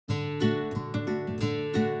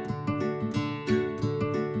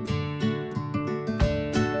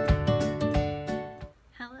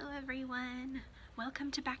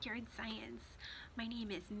Welcome to Backyard Science. My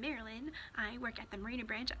name is Marilyn. I work at the Marina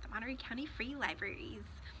branch at the Monterey County Free Libraries.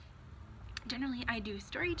 Generally, I do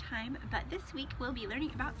story time, but this week we'll be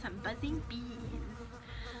learning about some buzzing bees.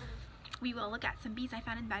 We will look at some bees I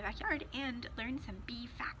found in my backyard and learn some bee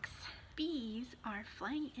facts. Bees are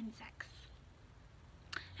flying insects.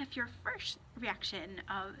 If your first reaction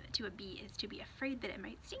to a bee is to be afraid that it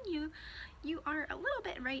might sting you, you are a little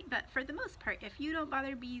bit right, but for the most part, if you don't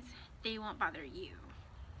bother bees, they won't bother you.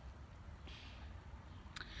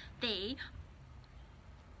 They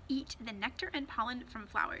eat the nectar and pollen from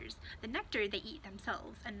flowers. The nectar they eat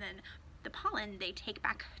themselves, and then the pollen they take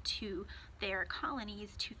back to their colonies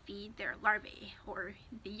to feed their larvae, or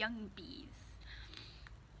the young bees.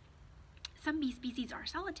 Some bee species are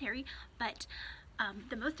solitary, but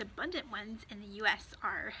the most abundant ones in the U.S.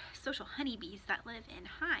 are social honeybees that live in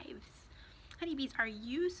hives. Honeybees are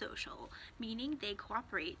eusocial, meaning they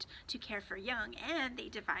cooperate to care for young, and they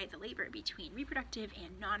divide the labor between reproductive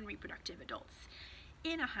and non-reproductive adults.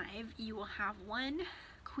 In a hive, you will have one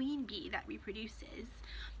queen bee that reproduces,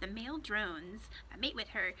 the male drones that mate with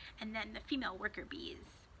her, and then the female worker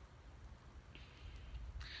bees.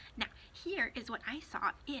 Now, here is what I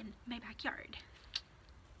saw in my backyard.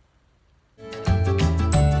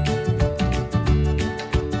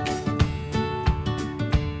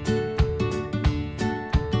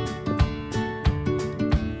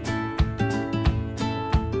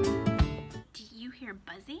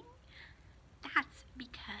 Buzzing? That's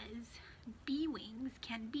because bee wings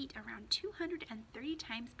can beat around 230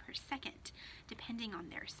 times per second, depending on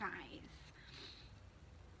their size.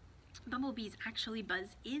 Bumblebees actually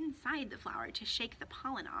buzz inside the flower to shake the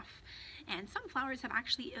pollen off, and some flowers have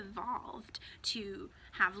actually evolved to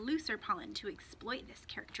have looser pollen to exploit this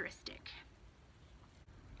characteristic.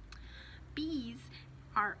 Bees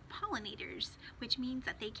are pollinators, which means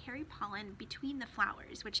that they carry pollen between the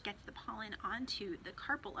flowers, which gets the pollen onto the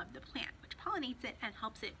carpel of the plant, which pollinates it and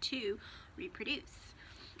helps it to reproduce.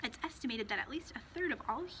 It's estimated that at least a third of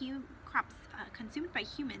all crops consumed by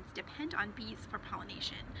humans depend on bees for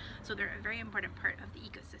pollination, so they're a very important part of the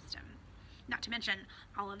ecosystem. Not to mention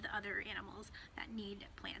all of the other animals that need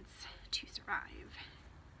plants to survive.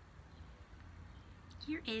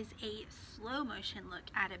 Here is a slow motion look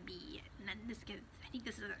at a bee, and then this gives, I think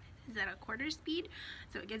this is at a quarter speed,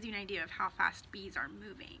 so it gives you an idea of how fast bees are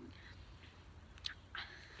moving.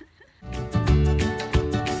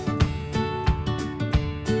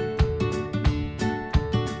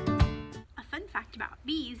 A fun fact about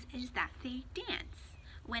bees is that they dance.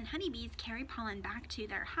 When honeybees carry pollen back to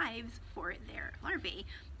their hives for their larvae,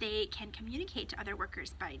 they can communicate to other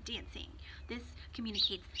workers by dancing. This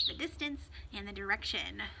communicates the distance and the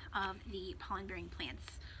direction of the pollen-bearing plants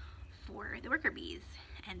for the worker bees,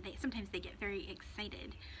 and sometimes they get very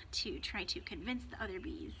excited to try to convince the other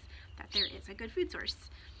bees that there is a good food source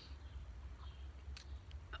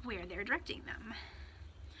where they're directing them.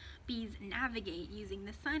 Bees navigate using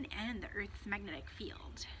the sun and the Earth's magnetic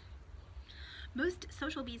field. Most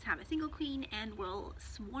social bees have a single queen and will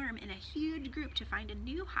swarm in a huge group to find a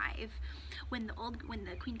new hive when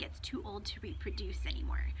the queen gets too old to reproduce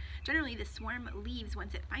anymore. Generally, the swarm leaves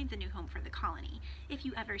once it finds a new home for the colony. If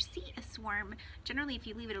you ever see a swarm, generally if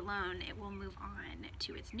you leave it alone, it will move on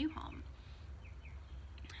to its new home.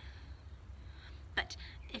 But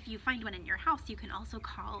if you find one in your house, you can also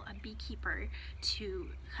call a beekeeper to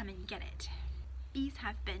come and get it. Bees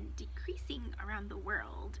have been decreasing around the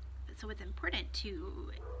world, so it's important to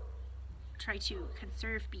try to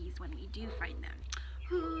conserve bees when we do find them.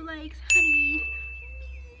 Who likes honey?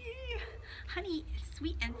 Me! Honey is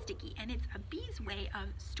sweet and sticky, and it's a bee's way of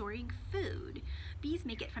storing food. Bees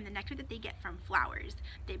make it from the nectar that they get from flowers.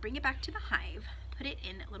 They bring it back to the hive, put it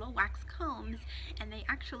in little wax combs, and they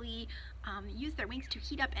actually use their wings to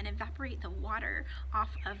heat up and evaporate the water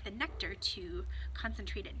off of the nectar to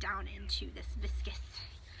concentrate it down into this viscous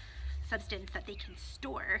substance that they can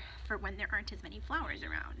store for when there aren't as many flowers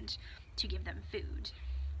around to give them food.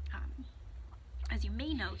 As you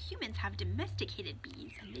may know, humans have domesticated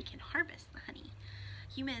bees and they can harvest the honey.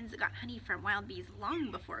 Humans got honey from wild bees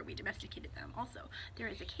long before we domesticated them also. There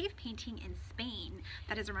is a cave painting in Spain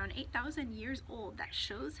that is around 8,000 years old that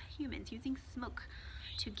shows humans using smoke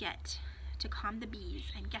to calm the bees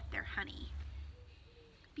and get their honey.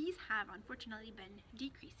 Bees have unfortunately been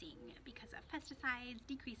decreasing because of pesticides,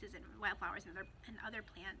 decreases in wildflowers and other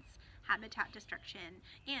plants, habitat destruction,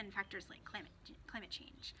 and factors like climate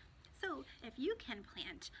change. So if you can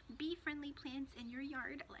plant bee-friendly plants in your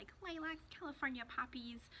yard like lilacs, California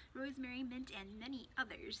poppies, rosemary, mint, and many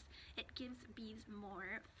others, it gives bees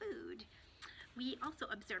more food. We also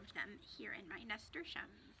observed them here in my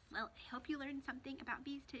nasturtiums. Well, I hope you learned something about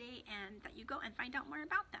bees today and that you go and find out more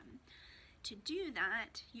about them. To do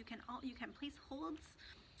that, you can place holds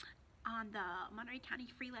on the Monterey County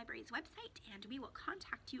Free Library's website, and we will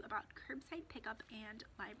contact you about curbside pickup and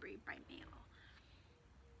library by mail.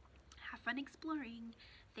 Have fun exploring.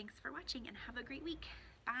 Thanks for watching and have a great week.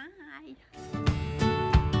 Bye.